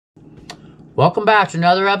Welcome back to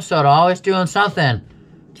another episode, Always Doing Something.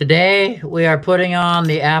 Today we are putting on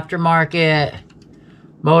the aftermarket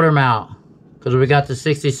motor mount because we got the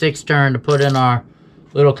 66 turn to put in our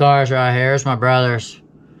little cars right here. Here's my brother's.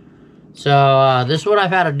 So this is what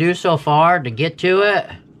I've had to do so far to get to it.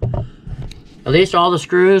 At least all the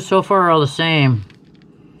screws so far are all the same.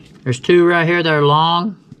 There's two right here that are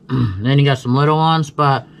long. Then you got some little ones,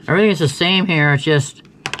 but everything is the same here. It's just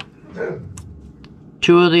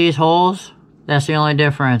two of these holes. That's the only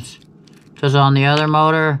difference. Because on the other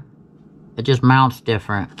motor, it just mounts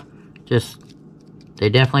different. They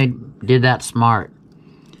definitely did that smart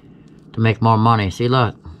to make more money. See,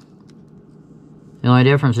 look. The only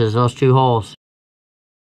difference is those two holes.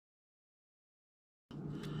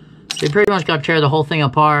 So you pretty much got to tear the whole thing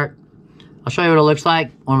apart. I'll show you what it looks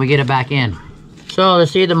like when we get it back in. So to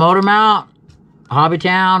see the motor mount,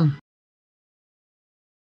 Hobbytown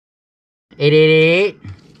 8888,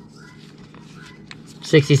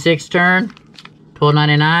 66 turn,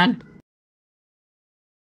 $12.99.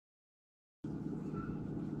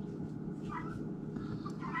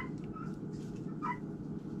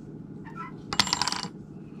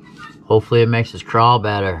 Hopefully it makes us crawl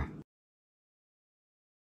better.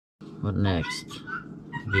 What next?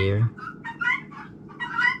 Gear.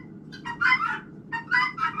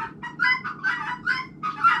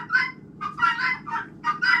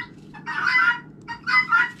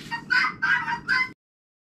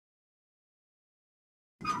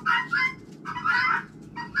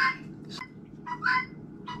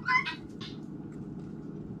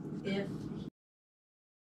 If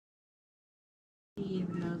he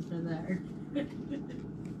even knows they're there.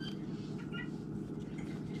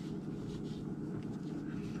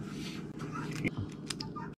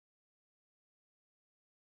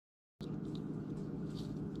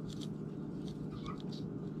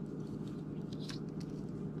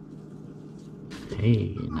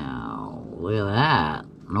 Hey, now, look at that.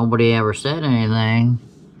 Nobody ever said anything.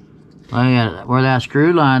 Look at where that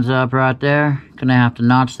screw line's up right there. Gonna have to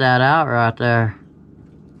notch that out right there.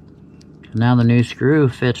 Now the new screw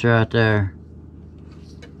fits right there.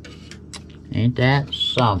 Ain't that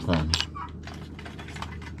something?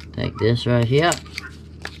 Take this right here,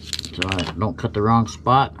 so I don't cut the wrong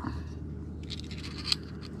spot.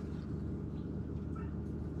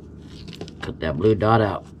 Cut that blue dot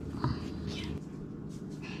out.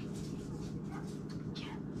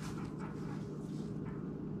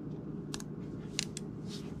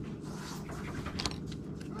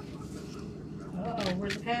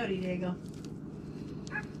 Where's the coyote, Diego?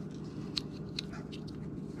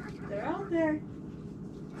 They're out there.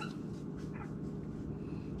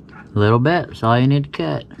 A little bit, that's all you need to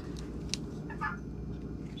cut.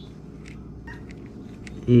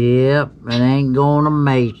 Yep, it ain't gonna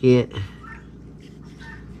make it.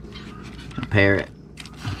 Compare it.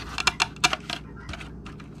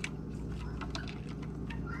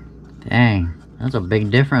 Dang, that's a big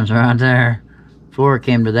difference right there. Before it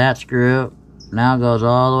came to that screw, now it goes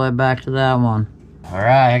all the way back to that one.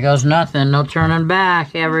 Alright, here goes nothing. No turning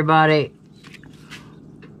back, everybody.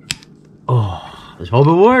 Oh, let's hope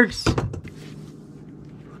it works.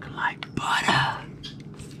 Looking like butter.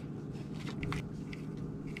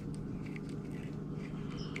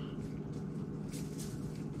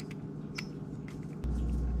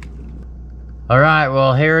 Alright,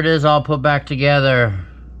 well here it is all put back together.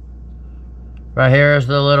 Right here is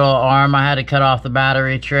the little arm I had to cut off the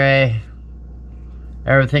battery tray.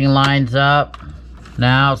 Everything lines up.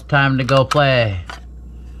 Now it's time to go play.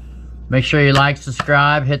 Make sure you like,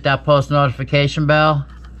 subscribe, hit that post notification bell.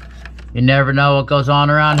 You never know what goes on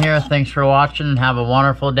around here. Thanks for watching and have a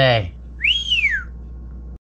wonderful day.